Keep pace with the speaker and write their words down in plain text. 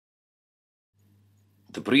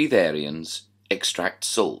The Breatharians extract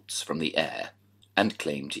salts from the air and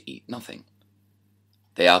claim to eat nothing.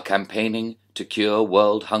 They are campaigning to cure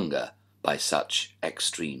world hunger by such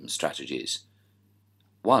extreme strategies.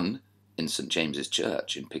 One, in St. James's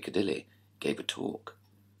Church in Piccadilly, gave a talk.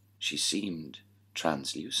 She seemed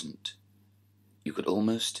translucent. You could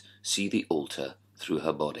almost see the altar through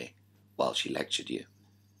her body while she lectured you.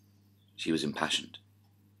 She was impassioned.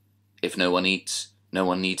 If no one eats, no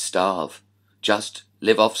one need starve. Just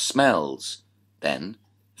live off smells. Then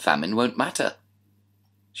famine won't matter.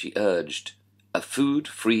 She urged a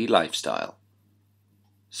food-free lifestyle.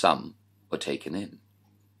 Some were taken in.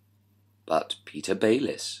 But Peter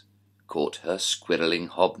Bayliss caught her squirreling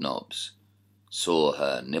hobnobs, saw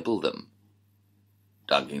her nibble them.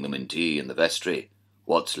 Dunking them in tea in the vestry,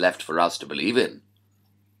 what's left for us to believe in?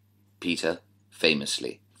 Peter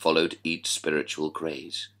famously followed each spiritual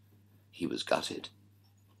craze. He was gutted.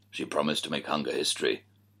 She promised to make hunger history,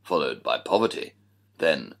 followed by poverty,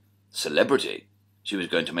 then celebrity. She was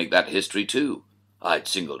going to make that history too. I'd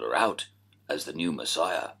singled her out as the new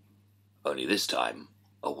Messiah. Only this time,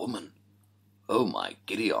 a woman. Oh, my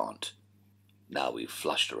giddy aunt. Now we've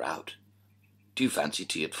flushed her out. Do you fancy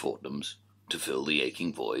tea at Fortnum's to fill the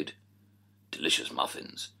aching void? Delicious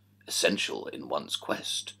muffins, essential in one's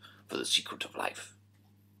quest for the secret of life.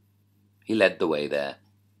 He led the way there.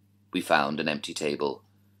 We found an empty table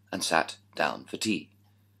and sat down for tea.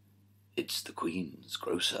 It's the Queen's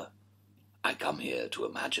grocer. I come here to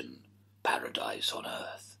imagine paradise on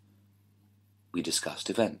earth. We discussed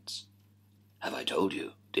events. Have I told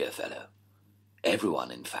you, dear fellow?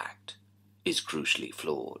 Everyone, in fact, is crucially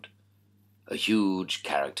flawed. A huge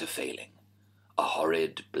character failing, a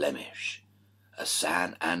horrid blemish, a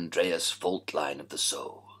San Andreas fault line of the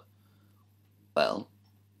soul. Well,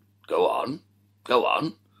 go on,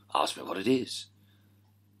 ask me what it is.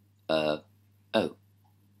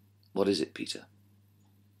 What is it, Peter?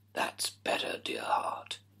 That's better, dear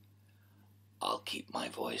heart. I'll keep my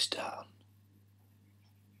voice down.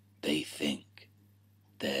 They think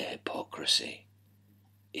their hypocrisy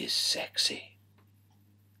is sexy.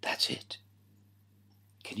 That's it.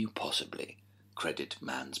 Can you possibly credit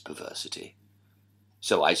man's perversity?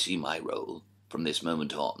 So I see my role, from this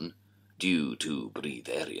moment on, due to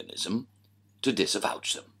Breatharianism, to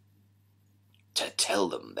disavouch them. To tell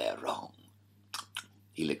them they're wrong.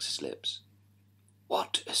 He licks his lips.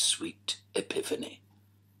 What a sweet epiphany.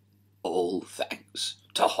 All thanks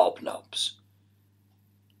to hobnobs.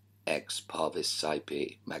 Ex parvis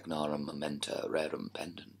saepe magnarum mementa rerum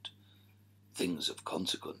pendent. Things of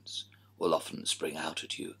consequence will often spring out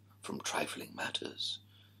at you from trifling matters.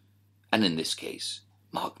 And in this case,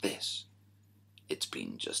 mark this. It's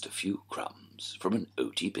been just a few crumbs from an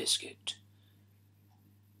oaty biscuit.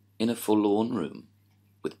 In a forlorn room,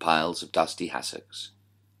 with piles of dusty hassocks,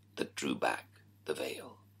 that drew back the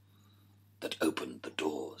veil, that opened the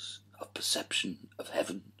doors of perception of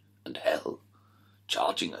heaven and hell,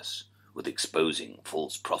 charging us with exposing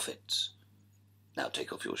false prophets. Now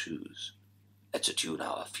take off your shoes. Let's attune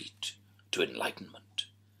our feet to enlightenment.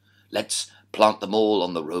 Let's plant them all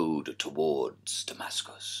on the road towards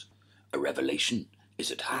Damascus. A revelation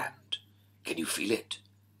is at hand. Can you feel it?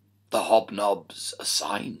 The hobnob's a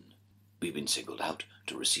sign. We've been singled out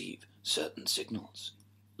to receive certain signals.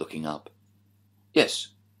 Looking up. Yes,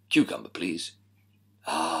 cucumber, please.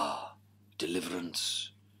 Ah, deliverance.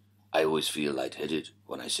 I always feel lightheaded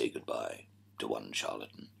when I say goodbye to one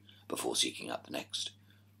charlatan before seeking out the next.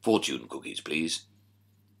 Fortune cookies, please.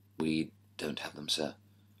 We don't have them, sir.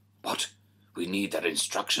 What? We need their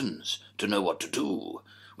instructions to know what to do.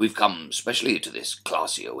 We've come specially to this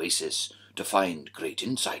classy oasis to find great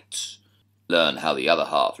insights. Learn how the other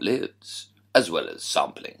half lives, as well as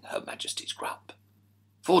sampling Her Majesty's grub.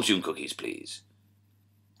 Fortune cookies, please.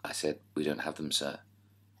 I said, we don't have them, sir.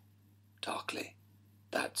 Darkly,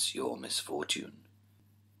 that's your misfortune.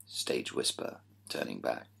 Stage whisper, turning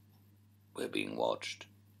back. We're being watched.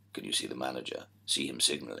 Can you see the manager? See him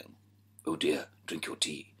signalling. Oh dear, drink your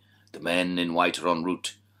tea. The men in white are en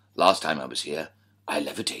route. Last time I was here, I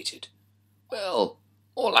levitated. Well,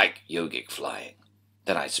 more like yogic flying.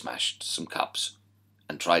 Then I smashed some cups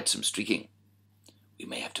and tried some streaking. We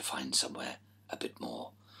may have to find somewhere a bit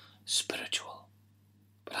more spiritual.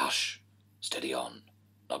 But hush, steady on,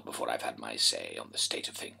 not before I've had my say on the state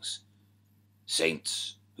of things.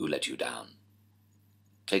 Saints who let you down.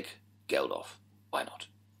 Take Geldof, why not?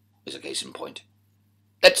 Is a case in point.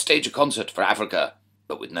 Let's stage a concert for Africa,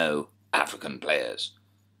 but with no African players.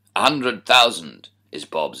 100,000 is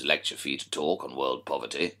Bob's lecture fee to talk on world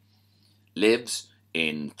poverty. Lives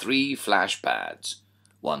in 3 flash pads.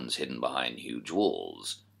 One's hidden behind huge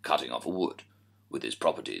walls, cutting off wood. with his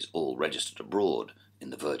properties all registered abroad in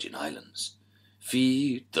the Virgin Islands.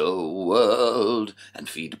 Feed the world, and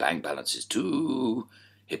feed bank balances too.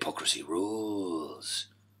 Hypocrisy rules.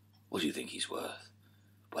 What do you think he's worth?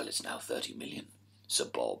 Well, it's now 30 million. Sir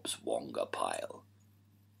Bob's Wonga pile.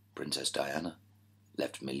 Princess Diana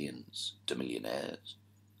left millions to millionaires.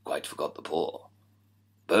 Quite forgot the poor.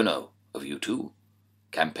 Bono, of U2,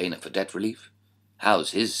 campaigner for debt relief.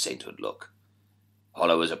 How's his sainthood look?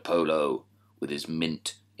 Hollow as a polo, with his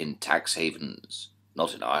mint in tax havens,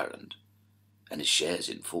 not in Ireland, and his shares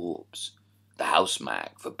in Forbes, the house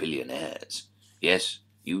mag for billionaires. Yes,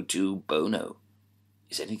 U2 Bono.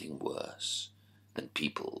 Is anything worse than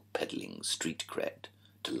people peddling street cred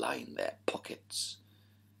to line their pockets?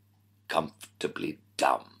 Comfortably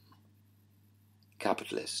dumb.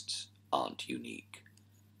 Capitalists aren't unique.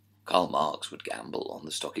 Karl Marx would gamble on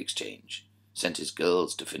the stock exchange, sent his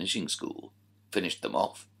girls to finishing school, finished them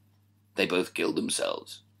off. They both killed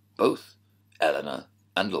themselves. Both, Eleanor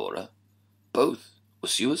and Laura. Both were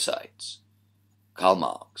suicides. Karl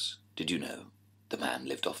Marx, did you know, the man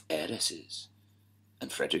lived off heiresses.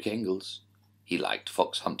 And Frederick Engels, he liked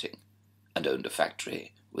fox hunting and owned a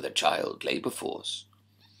factory with a child labour force.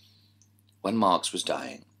 When Marx was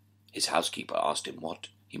dying, his housekeeper asked him what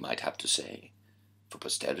he might have to say for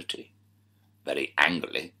posterity. Very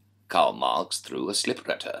angrily, Karl Marx threw a slipper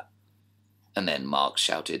at her. And then Marx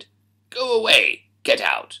shouted, "Go away! Get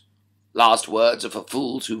out! Last words are for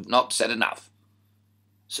fools who've not said enough."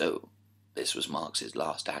 So, this was Marx's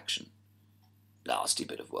last action. Nasty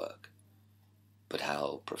bit of work. But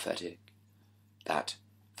how prophetic. That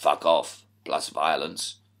 "fuck off" plus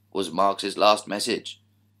violence was Marx's last message.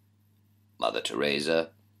 Mother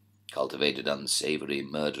Teresa cultivated unsavory,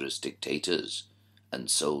 murderous dictators and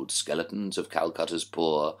sold skeletons of Calcutta's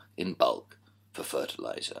poor in bulk for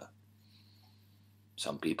fertilizer.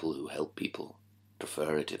 Some people who help people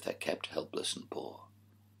prefer it if they're kept helpless and poor,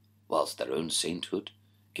 whilst their own sainthood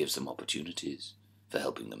gives them opportunities for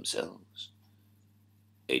helping themselves.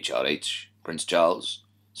 HRH, Prince Charles,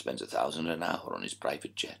 spends $1,000 an hour on his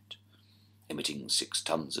private jet, emitting 6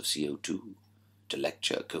 tons of CO2 to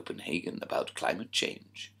lecture Copenhagen about climate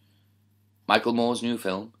change. Michael Moore's new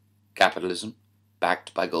film, Capitalism,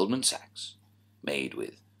 backed by Goldman Sachs, made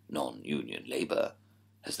with non-union labour,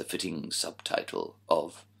 has the fitting subtitle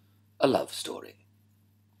of A Love Story.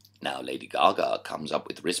 Now Lady Gaga comes up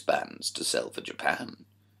with wristbands to sell for Japan.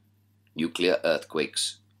 Nuclear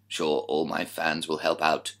earthquakes, sure all my fans will help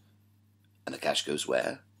out. And the cash goes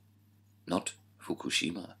where? Not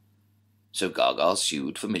Fukushima. So Gaga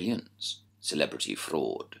sued for millions. Celebrity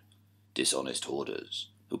fraud, dishonest hoarders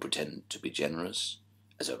who pretend to be generous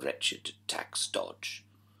as a wretched tax dodge.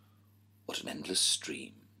 What an endless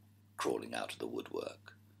stream crawling out of the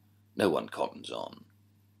woodwork. No one cottons on.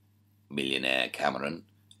 Millionaire Cameron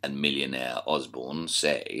and millionaire Osborne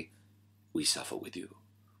say, "We suffer with you.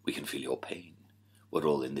 We can feel your pain. We're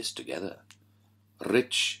all in this together."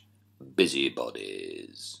 Rich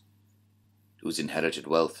busybodies, whose inherited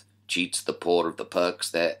wealth cheats the poor of the perks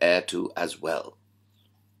they're heir to as well.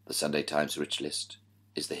 The Sunday Times Rich List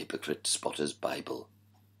is the hypocrite spotter's Bible.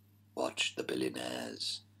 Watch the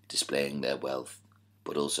billionaires displaying their wealth,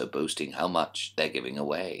 but also boasting how much they're giving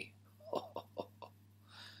away.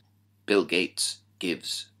 Bill Gates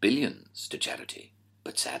gives billions to charity,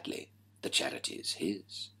 but sadly, the charity is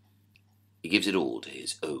his. He gives it all to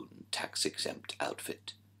his own tax-exempt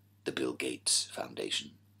outfit, the Bill Gates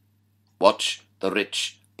Foundation. Watch the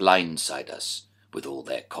rich blindside us with all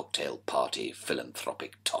their cocktail party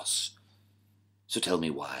philanthropic toss. So tell me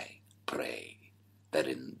why, pray, they're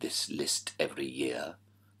in this list every year,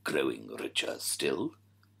 growing richer still?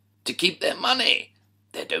 To keep their money.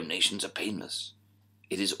 Their donations are painless.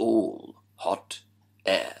 It is all hot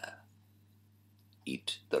air.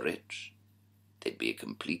 Eat the rich. They'd be a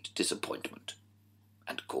complete disappointment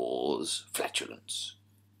and cause flatulence.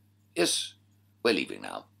 Yes, we're leaving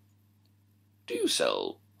now. Do you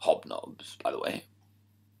sell hobnobs, by the way?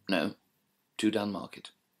 No, too down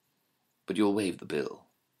market. But you'll waive the bill.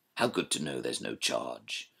 How good to know there's no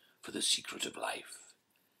charge for the secret of life.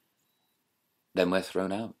 Then we're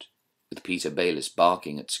thrown out, with Peter Bayliss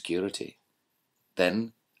barking at security.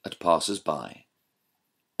 Then at passers-by.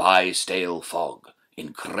 Buy stale fog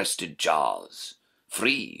in crested jars,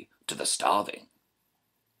 free to the starving.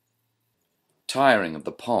 Tiring of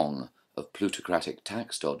the pong of plutocratic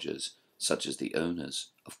tax dodgers, such as the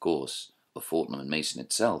owners, of course, of Fortnum and Mason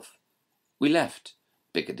itself, we left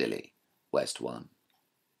Piccadilly, West 1.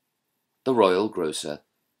 The Royal Grocer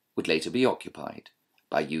would later be occupied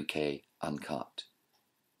by UK Uncut,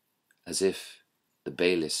 as if the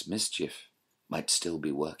Bayliss mischief might still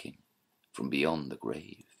be working. from beyond the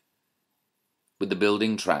grave. With the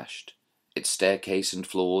building trashed, its staircase and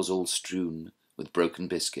floors all strewn with broken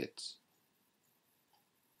biscuits,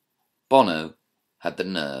 Bono had the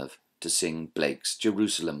nerve to sing Blake's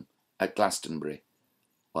Jerusalem at Glastonbury,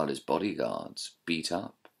 while his bodyguards beat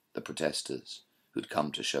up the protesters who'd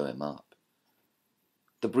come to show him up.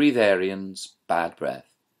 The Breatharians' bad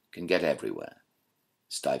breath can get everywhere,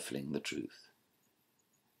 stifling the truth.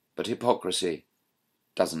 But hypocrisy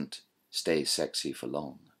doesn't stay sexy for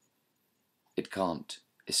long. It can't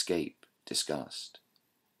escape disgust,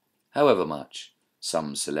 however much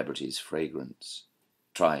some celebrity's fragrance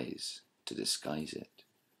tries to disguise it.